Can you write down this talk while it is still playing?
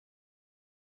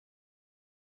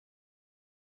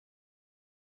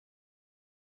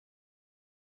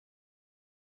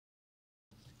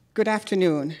Good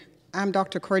afternoon. I'm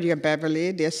Dr. Cordia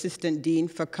Beverley, the Assistant Dean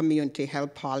for Community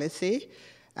Health Policy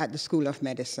at the School of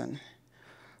Medicine.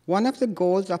 One of the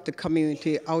goals of the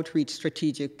Community Outreach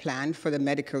Strategic Plan for the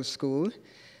medical school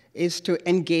is to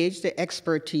engage the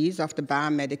expertise of the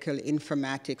biomedical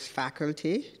informatics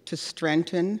faculty to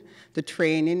strengthen the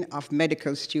training of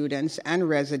medical students and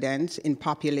residents in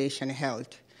population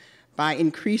health by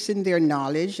increasing their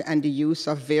knowledge and the use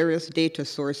of various data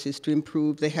sources to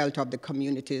improve the health of the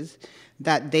communities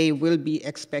that they will be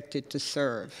expected to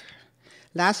serve.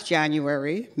 Last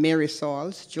January, Mary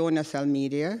Sauls, Jonas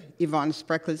Almeida, Yvonne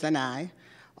Spreckles, and I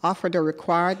offered a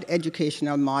required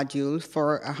educational module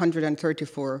for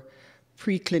 134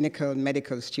 preclinical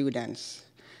medical students.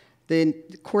 The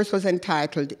course was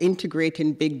entitled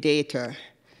Integrating Big Data,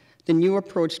 the New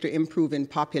Approach to Improving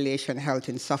Population Health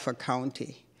in Suffolk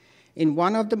County. In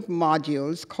one of the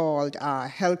modules called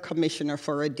Health Commissioner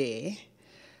for a Day,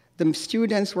 the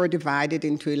students were divided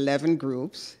into 11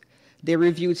 groups. They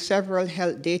reviewed several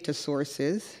health data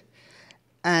sources,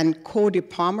 and Cody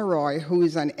Pomeroy, who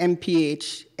is an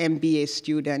MPH MBA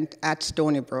student at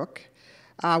Stony Brook,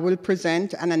 will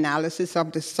present an analysis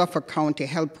of the Suffolk County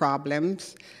health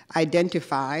problems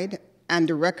identified and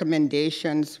the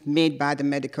recommendations made by the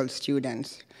medical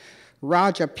students.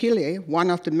 Raja Pillai, one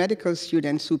of the medical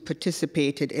students who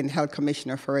participated in Health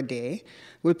Commissioner for a Day,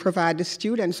 will provide the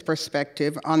students'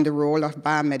 perspective on the role of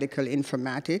biomedical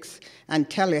informatics and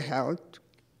telehealth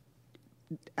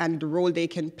and the role they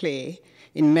can play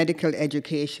in medical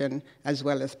education as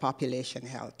well as population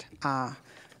health.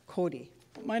 Cody.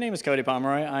 My name is Cody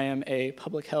Pomeroy. I am a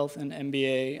public health and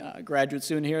MBA graduate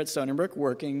student here at Stony Brook,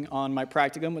 working on my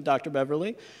practicum with Dr.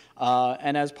 Beverley.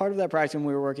 And as part of that practicum,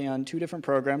 we were working on two different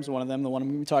programs. One of them, the one I'm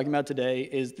going to be talking about today,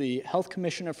 is the Health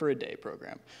Commissioner for a Day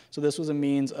program. So this was a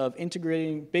means of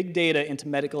integrating big data into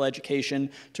medical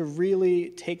education to really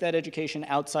take that education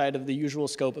outside of the usual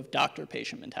scope of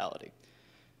doctor-patient mentality.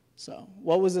 So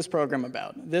what was this program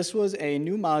about? This was a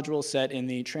new module set in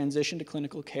the transition to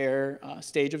clinical care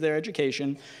stage of their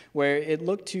education, where it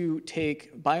looked to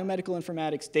take biomedical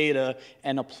informatics data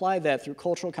and apply that through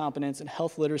cultural competence and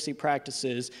health literacy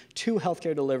practices to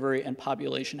healthcare delivery and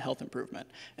population health improvement.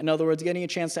 In other words, getting a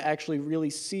chance to actually really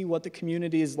see what the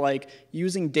community is like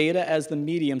using data as the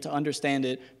medium to understand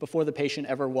it before the patient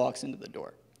ever walks into the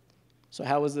door. So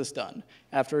how was this done?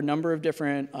 After a number of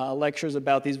different lectures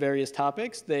about these various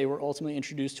topics, they were ultimately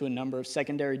introduced to a number of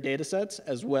secondary data sets,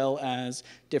 as well as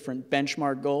different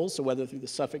benchmark goals, so whether through the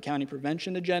Suffolk County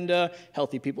Prevention Agenda,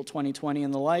 Healthy People 2020,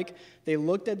 and the like. They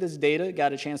looked at this data,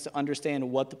 got a chance to understand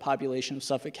what the population of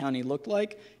Suffolk County looked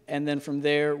like, and then from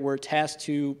there were tasked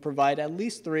to provide at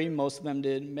least three, most of them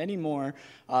did many more,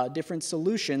 different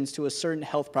solutions to a certain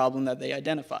health problem that they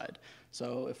identified.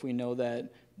 So if we know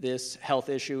that this health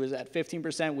issue is at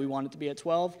 15%, we want it to be at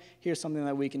 12. Here's something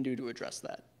that we can do to address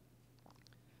that.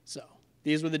 So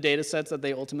these were the data sets that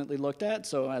they ultimately looked at.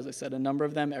 So as I said, a number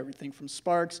of them, everything from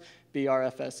SPARCS,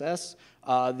 BRFSS,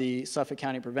 the Suffolk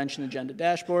County Prevention Agenda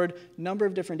Dashboard, number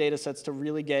of different data sets to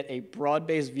really get a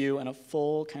broad-based view and a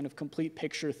full kind of complete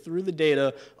picture through the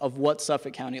data of what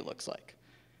Suffolk County looks like.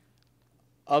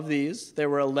 Of these, there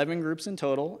were 11 groups in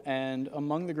total, and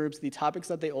among the groups, the topics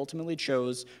that they ultimately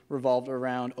chose revolved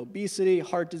around obesity,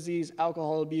 heart disease,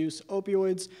 alcohol abuse,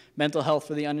 opioids, mental health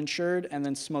for the uninsured, and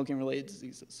then smoking-related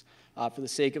diseases. For the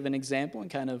sake of an example and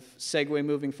kind of segue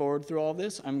moving forward through all of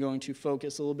this, I'm going to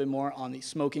focus a little bit more on the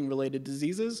smoking-related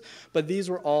diseases, but these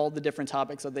were all the different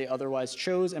topics that they otherwise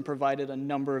chose and provided a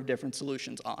number of different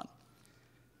solutions on.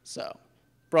 So,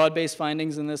 broad-based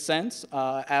findings in this sense,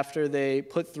 after they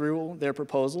put through their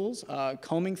proposals,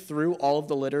 combing through all of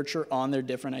the literature on their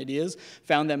different ideas,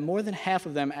 found that more than half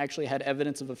of them actually had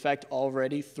evidence of effect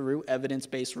already through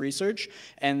evidence-based research,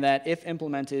 and that if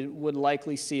implemented, would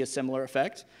likely see a similar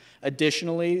effect.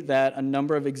 Additionally, that a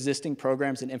number of existing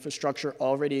programs and infrastructure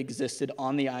already existed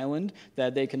on the island,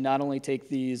 that they can not only take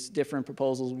these different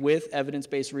proposals with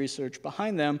evidence-based research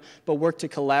behind them, but work to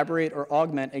collaborate or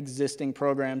augment existing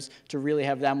programs to really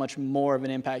have that much more of an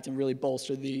impact and really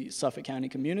bolster the Suffolk County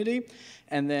community.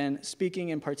 And then speaking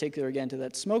in particular again to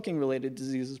that smoking-related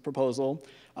diseases proposal,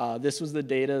 this was the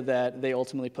data that they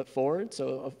ultimately put forward.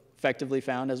 So effectively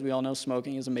found, as we all know,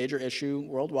 smoking is a major issue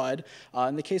worldwide.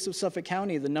 In the case of Suffolk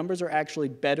County, the numbers are actually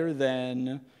better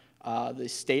than the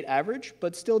state average,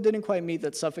 but still didn't quite meet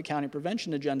that Suffolk County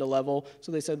prevention agenda level,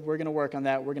 so they said, we're gonna work on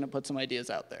that, we're gonna put some ideas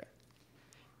out there.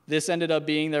 This ended up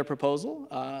being their proposal,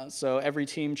 so every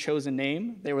team chose a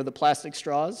name. They were the plastic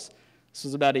straws. This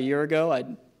was about a year ago. I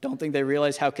don't think they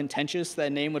realize how contentious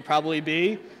that name would probably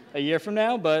be a year from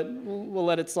now, but we'll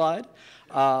let it slide.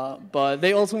 But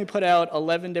they ultimately put out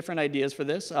 11 different ideas for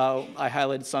this. I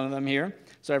highlighted some of them here.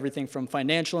 So everything from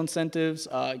financial incentives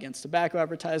against tobacco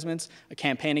advertisements, a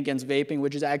campaign against vaping,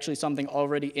 which is actually something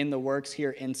already in the works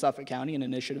here in Suffolk County. An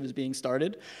initiative is being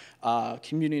started.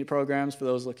 Community programs for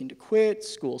those looking to quit,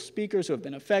 school speakers who have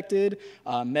been affected,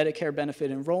 Medicare benefit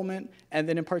enrollment, and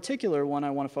then in particular, one I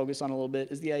want to focus on a little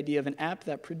bit is the idea of an app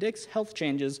that predicts health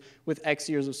changes with X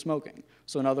years of smoking.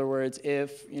 So in other words,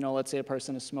 if, let's say a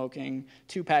person is smoking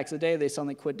 2 packs a day, they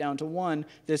suddenly quit down to 1,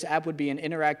 this app would be an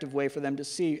interactive way for them to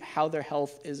see how their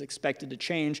health is expected to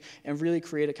change and really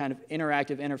create a kind of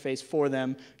interactive interface for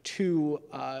them to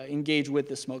engage with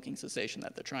the smoking cessation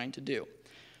that they're trying to do.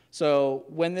 So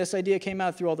when this idea came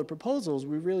out through all the proposals,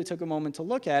 we really took a moment to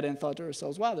look at it and thought to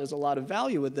ourselves, wow, there's a lot of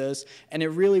value with this. And it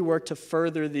really worked to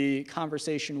further the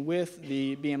conversation with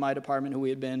the BMI department who we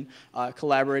had been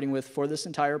collaborating with for this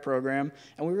entire program.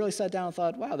 And we really sat down and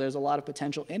thought, wow, there's a lot of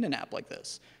potential in an app like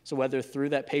this. So whether through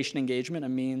that patient engagement, a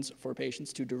means for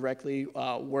patients to directly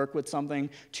work with something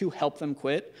to help them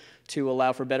quit, to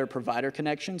allow for better provider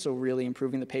connection, so really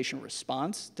improving the patient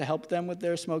response to help them with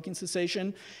their smoking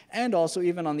cessation, and also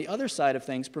even on the other side of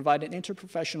things, provide an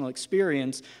interprofessional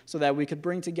experience so that we could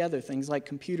bring together things like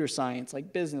computer science,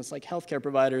 like business, like healthcare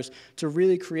providers, to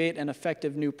really create an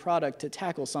effective new product to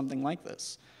tackle something like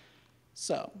this.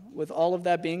 So, with all of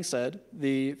that being said,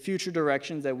 the future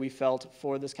directions that we felt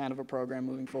for this kind of a program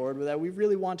moving forward were that we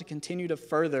really want to continue to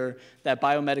further that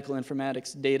biomedical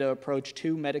informatics data approach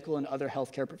to medical and other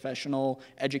healthcare professional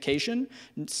education,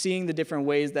 seeing the different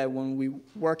ways that when we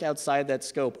work outside that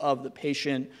scope of the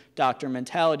patient-doctor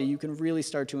mentality, you can really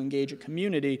start to engage a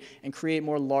community and create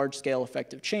more large-scale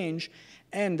effective change,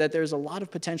 and that there's a lot of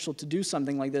potential to do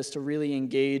something like this to really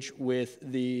engage with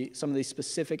some of these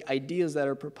specific ideas that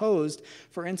are proposed.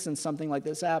 For instance, something like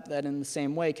this app that in the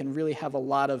same way can really have a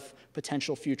lot of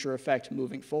potential future effect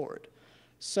moving forward.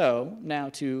 So now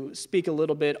to speak a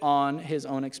little bit on his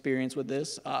own experience with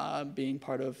this, being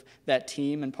part of that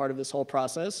team and part of this whole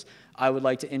process, I would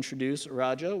like to introduce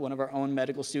Raja, one of our own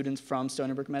medical students from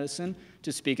Stony Brook Medicine,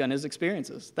 to speak on his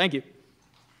experiences. Thank you.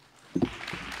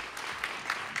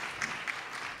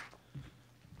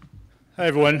 Hi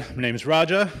everyone, my name is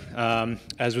Raja.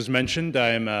 As was mentioned,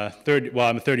 I'm a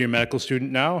third-year medical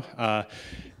student now,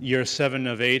 year 7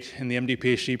 of 8 in the MD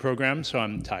PhD program, so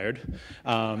I'm tired.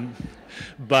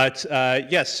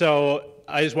 Yes, so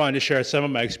I just wanted to share some of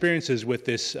my experiences with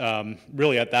this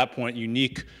really at that point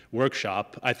unique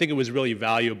workshop. I think it was really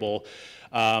valuable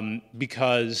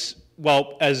because,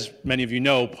 well, as many of you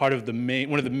know, one of the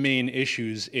main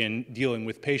issues in dealing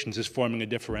with patients is forming a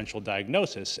differential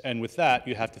diagnosis. And with that,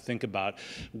 you have to think about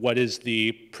what is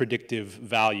the predictive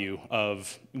value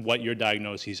of what your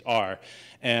diagnoses are.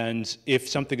 And if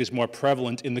something is more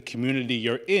prevalent in the community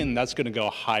you're in, that's going to go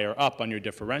higher up on your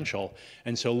differential.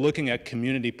 And so looking at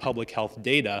community public health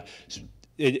data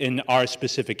in our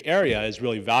specific area is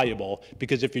really valuable,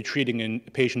 because if you're treating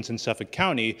patients in Suffolk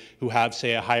County who have,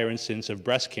 say, a higher incidence of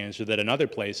breast cancer than in other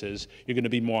places, you're going to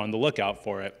be more on the lookout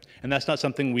for it. And that's not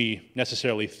something we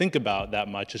necessarily think about that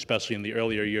much, especially in the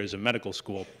earlier years of medical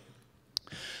school.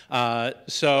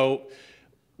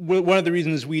 One of the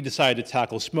reasons we decided to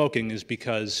tackle smoking is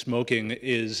because smoking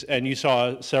is, and you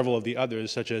saw several of the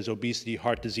others, such as obesity,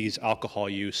 heart disease, alcohol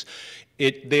use,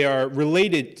 they are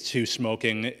related to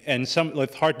smoking, and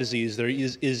with heart disease, there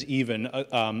is even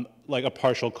like a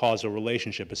partial causal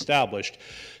relationship established.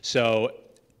 So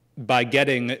by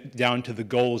getting down to the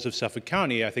goals of Suffolk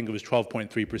County, I think it was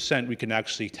 12.3%, we can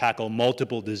actually tackle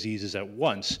multiple diseases at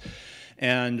once.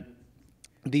 And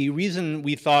the reason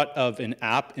we thought of an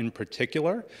app in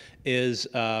particular is,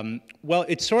 well,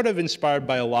 it's sort of inspired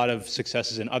by a lot of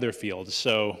successes in other fields.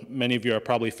 So many of you are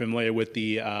probably familiar with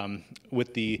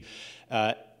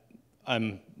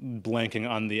I'm blanking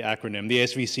on the acronym, the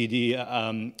SVCD,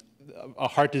 a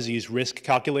heart disease risk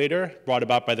calculator brought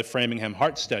about by the Framingham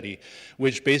Heart Study,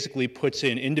 which basically puts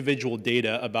in individual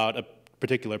data about a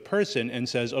particular person and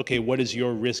says, okay, what is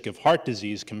your risk of heart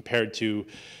disease compared to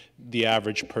the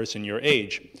average person your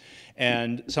age?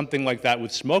 And something like that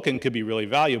with smoking could be really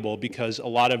valuable, because a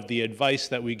lot of the advice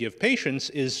that we give patients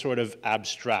is sort of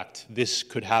abstract. This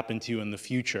could happen to you in the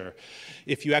future.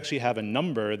 If you actually have a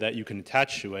number that you can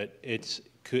attach to it,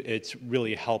 it's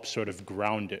really helps sort of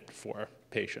ground it for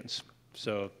patients.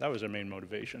 So that was our main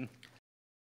motivation.